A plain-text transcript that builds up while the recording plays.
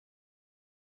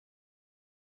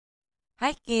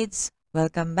Hi kids!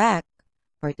 Welcome back!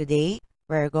 For today,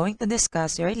 we're going to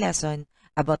discuss your lesson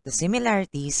about the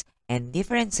similarities and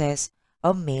differences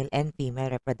of male and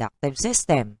female reproductive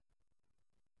system.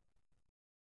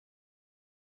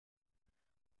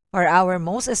 For our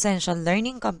most essential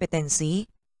learning competency,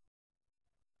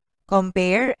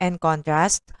 compare and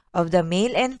contrast of the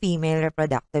male and female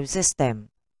reproductive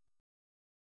system.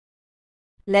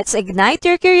 Let's ignite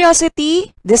your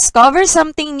curiosity, discover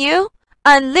something new,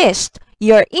 unleash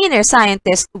your inner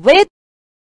scientist with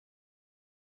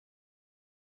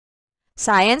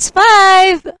Science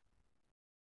 5!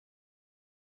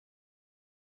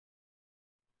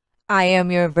 I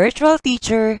am your virtual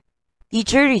teacher,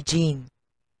 Teacher Regine.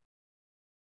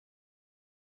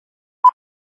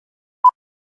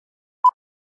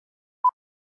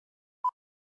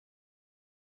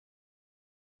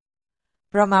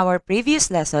 From our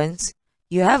previous lessons,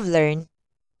 you have learned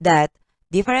that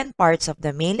different parts of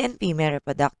the male and female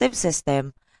reproductive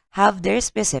system have their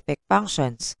specific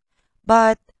functions.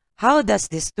 But how does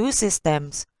these two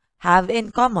systems have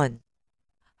in common?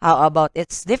 How about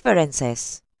its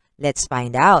differences? Let's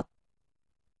find out.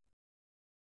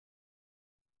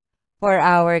 For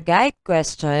our guide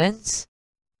questions,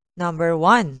 number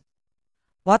 1.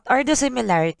 What are the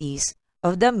similarities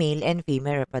of the male and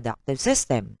female reproductive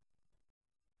system?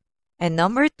 And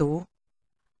number 2,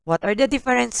 what are the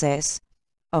differences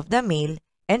of the male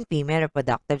and female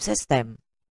reproductive system?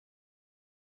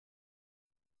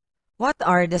 What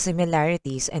are the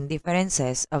similarities and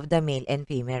differences of the male and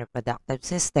female reproductive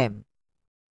system?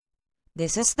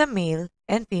 This is the male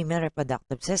and female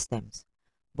reproductive systems.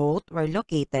 Both were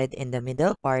located in the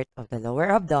middle part of the lower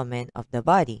abdomen of the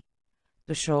body.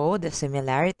 To show the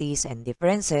similarities and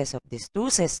differences of these two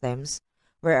systems,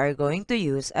 we are going to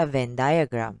use a Venn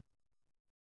diagram.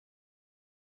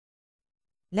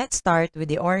 Let's start with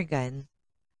the organ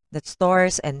that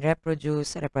stores and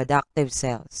reproduces reproductive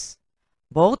cells.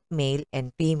 Both male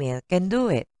and female can do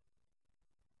it.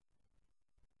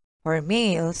 For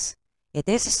males, it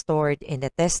is stored in the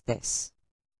testes,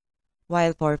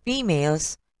 while for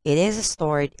females, it is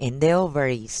stored in the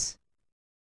ovaries.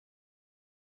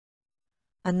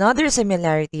 Another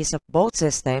similarities of both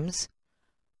systems,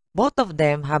 both of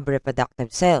them have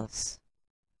reproductive cells.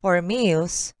 For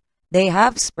males, they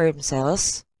have sperm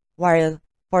cells, while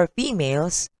for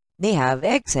females, they have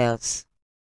egg cells.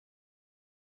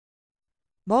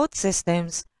 Both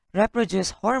systems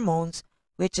reproduce hormones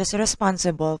which is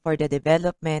responsible for the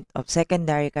development of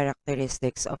secondary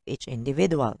characteristics of each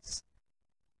individual.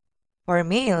 For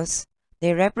males,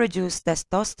 they reproduce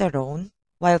testosterone,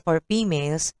 while for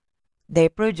females, they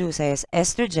produces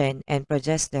estrogen and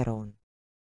progesterone.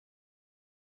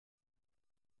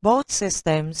 Both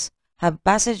systems have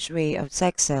passageway of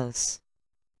sex cells.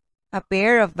 A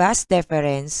pair of vas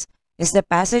deferens is the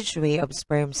passageway of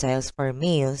sperm cells for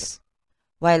males,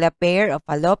 while a pair of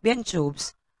fallopian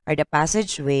tubes are the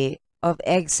passageway of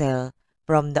egg cell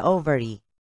from the ovary.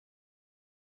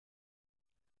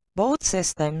 Both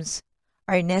systems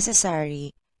are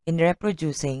necessary in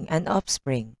reproducing an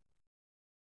offspring.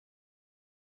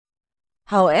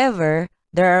 However,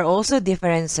 there are also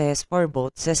differences for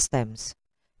both systems.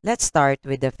 Let's start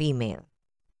with the female.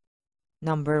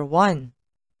 Number 1.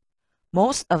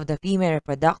 Most of the female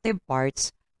reproductive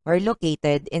parts were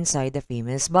located inside the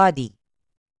female's body.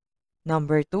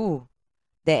 Number 2.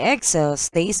 The egg cell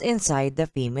stays inside the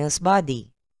female's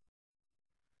body.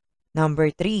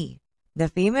 Number 3. The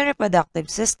female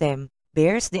reproductive system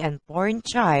bears the unborn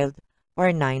child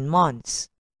for 9 months.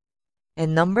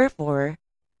 And number 4.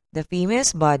 The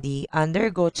female's body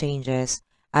undergoes changes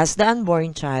as the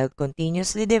unborn child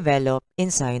continuously develops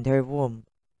inside her womb.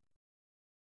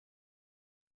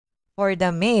 For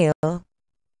the male,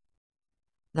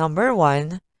 number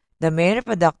 1, the male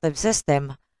reproductive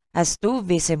system has 2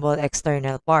 visible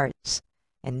external parts,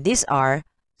 and these are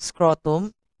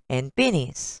scrotum and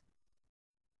penis.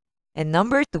 And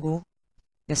number 2,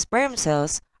 the sperm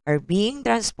cells are being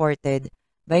transported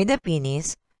by the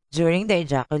penis during the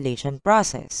ejaculation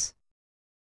process.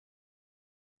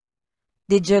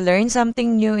 Did you learn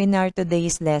something new in our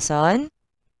today's lesson?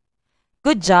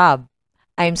 Good job!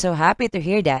 I'm so happy to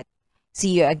hear that.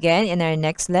 See you again in our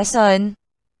next lesson.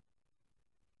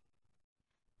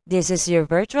 This is your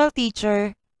virtual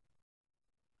teacher,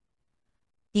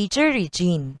 Teacher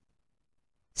Regine.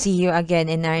 See you again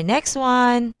in our next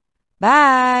one.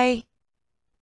 Bye!